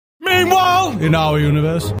Now, in our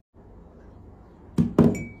universe.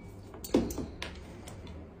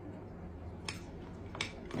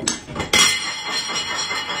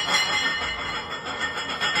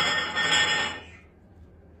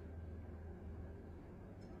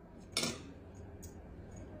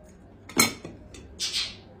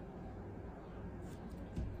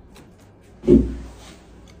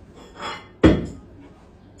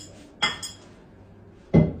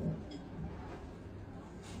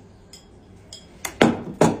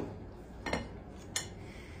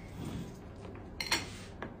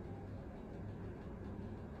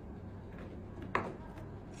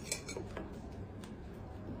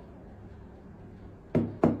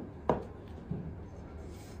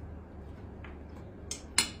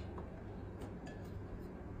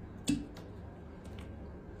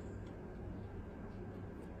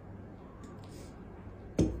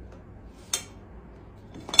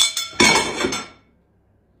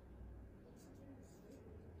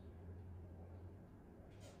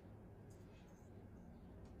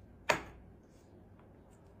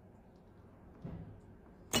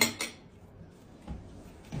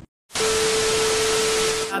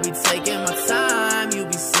 I be taking my time, you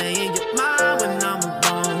be saying you're mine when I'm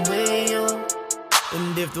alone with you.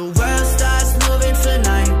 And if the world starts moving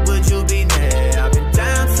tonight, would you be there? I've been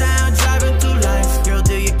downtown driving through life, girl,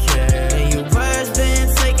 do you care? And your words been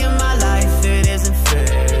taking my life, it isn't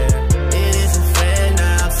fair. It isn't fair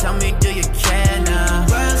now, tell me, do you care now?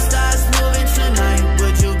 The world starts moving tonight,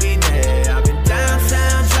 would you be there? I've been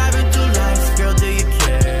downtown driving through life, girl, do you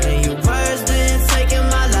care? And your words been taking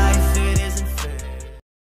my life, it isn't fair.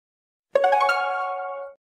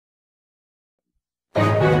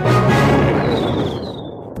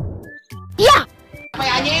 Yeah.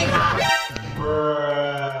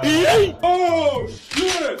 Oh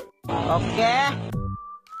shit! Okay.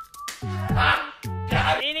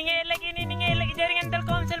 Ini lagi jaringan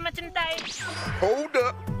Telkomsel macam tai. Hold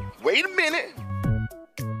up. Wait a minute.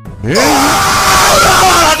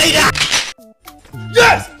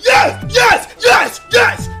 Yes! Yes! Yes! Yes!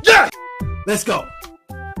 Yes! Yes! Let's go.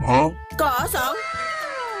 Huh? Kosong.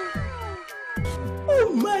 Oh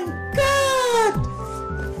my god!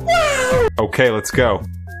 Wow! Okay, let's go.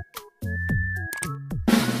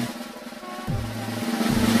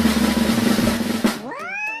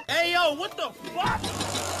 Hey yo, what the fuck?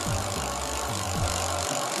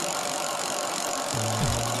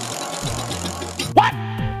 What?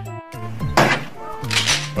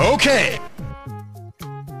 Okay.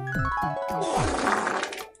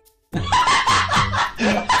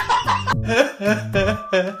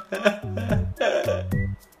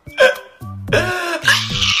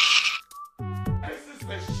 This is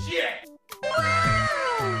the shit.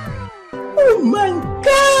 Oh my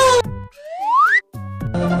god!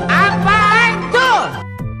 Apaan tuh?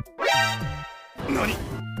 Nani?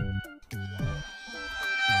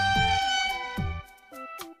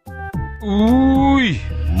 Uy,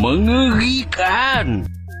 mengerikan.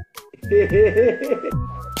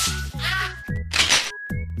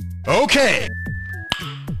 Okay.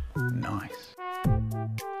 Nice.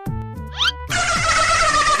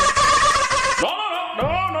 No.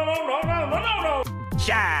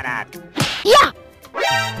 Shut up. Yeah.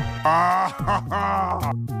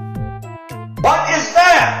 What is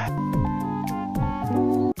that?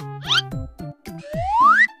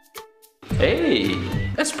 Hey,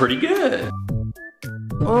 that's pretty good.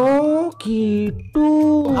 Oh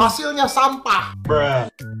gitu. Hasilnya sampah. Bruh.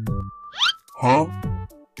 Huh?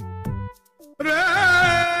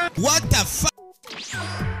 What the fuck?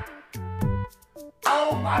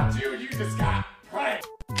 Oh my dude, you just got pranked.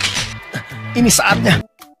 Ini saatnya.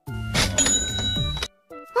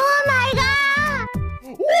 Oh my god.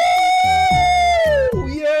 Woo!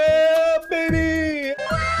 Yeah, baby.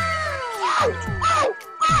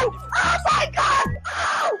 Oh my god.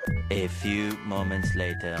 A few moments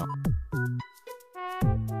later.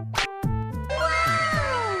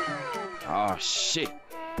 Oh shit,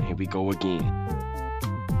 here we go again.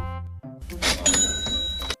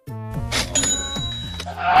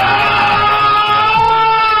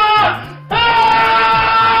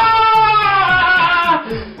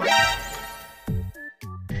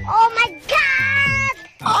 Oh my god.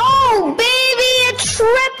 Oh baby, a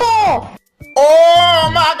triple.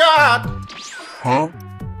 Oh my god. Huh?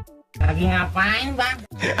 Lagi ngapain bang?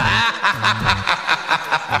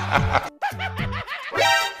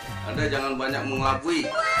 Anda jangan banyak mengelabui.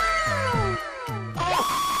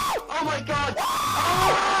 Oh my god.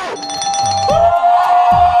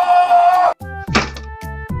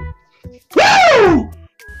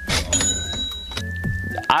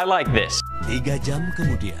 I like this. 3 jam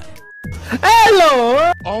kemudian.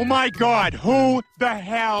 Hello! Oh my god, who the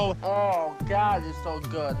hell? Oh god, it's so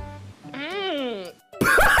good.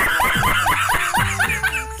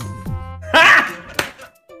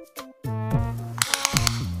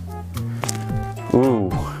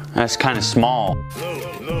 Ooh, that's kind of small.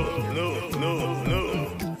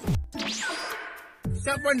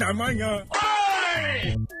 Siapa namanya?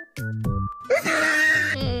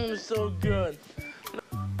 So good.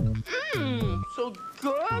 So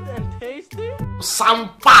good and tasty.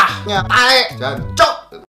 Sampahnya tae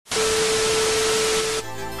jancok.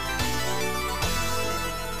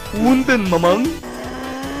 Punten, Mamang.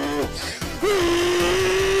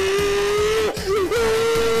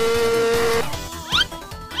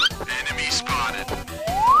 Enemy spotted.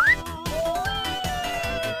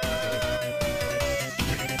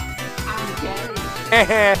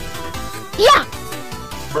 Yeah!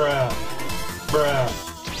 Bruh. Bruh.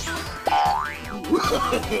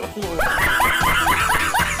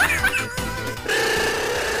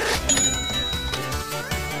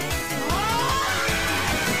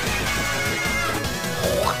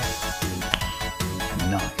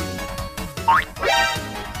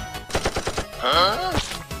 Huh?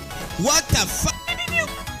 What the fuck?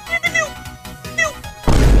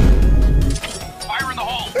 Fire in the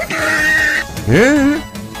hole.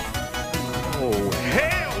 Oh,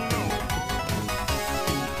 hell no!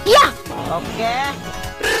 Yeah! Okay.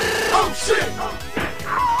 Oh shit!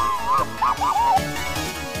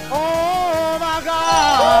 Oh my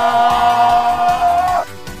god!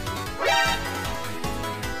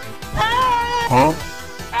 Huh?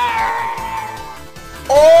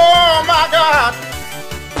 Oh my god!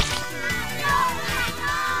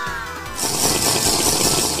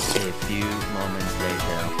 A few moments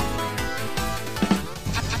later.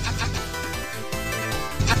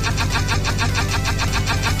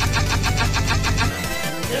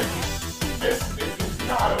 This is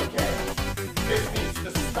not okay. This needs to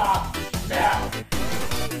stop now.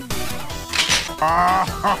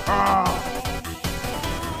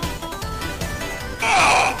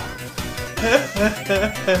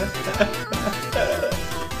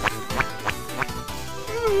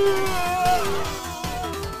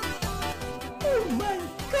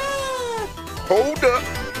 Hold up.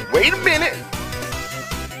 Wait a minute.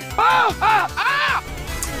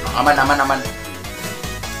 Aman, aman, aman.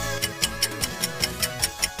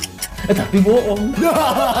 Tapi bohong.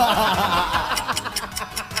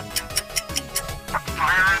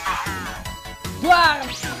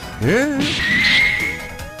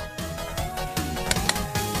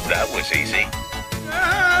 That was easy.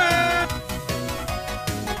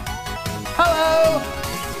 Hello.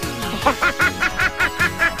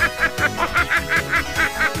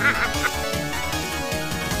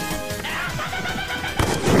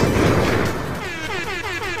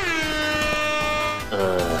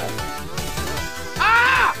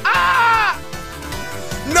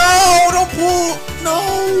 No, don't pull. No.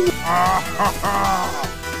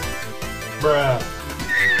 Bruh.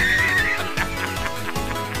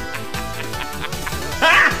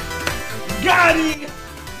 Got it!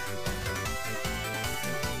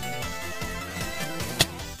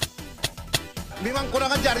 Memang kurang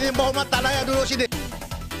ajar ini bawa mata saya dulu sini.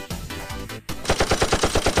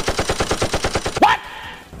 What?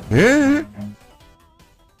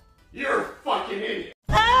 You're a fucking idiot.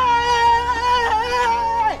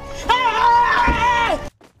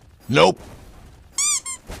 Nope.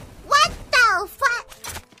 What the fuck?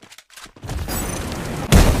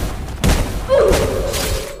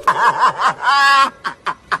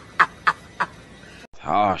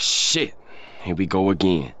 Oh shit. Here we go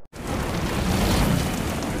again.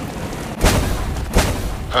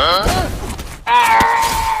 Huh?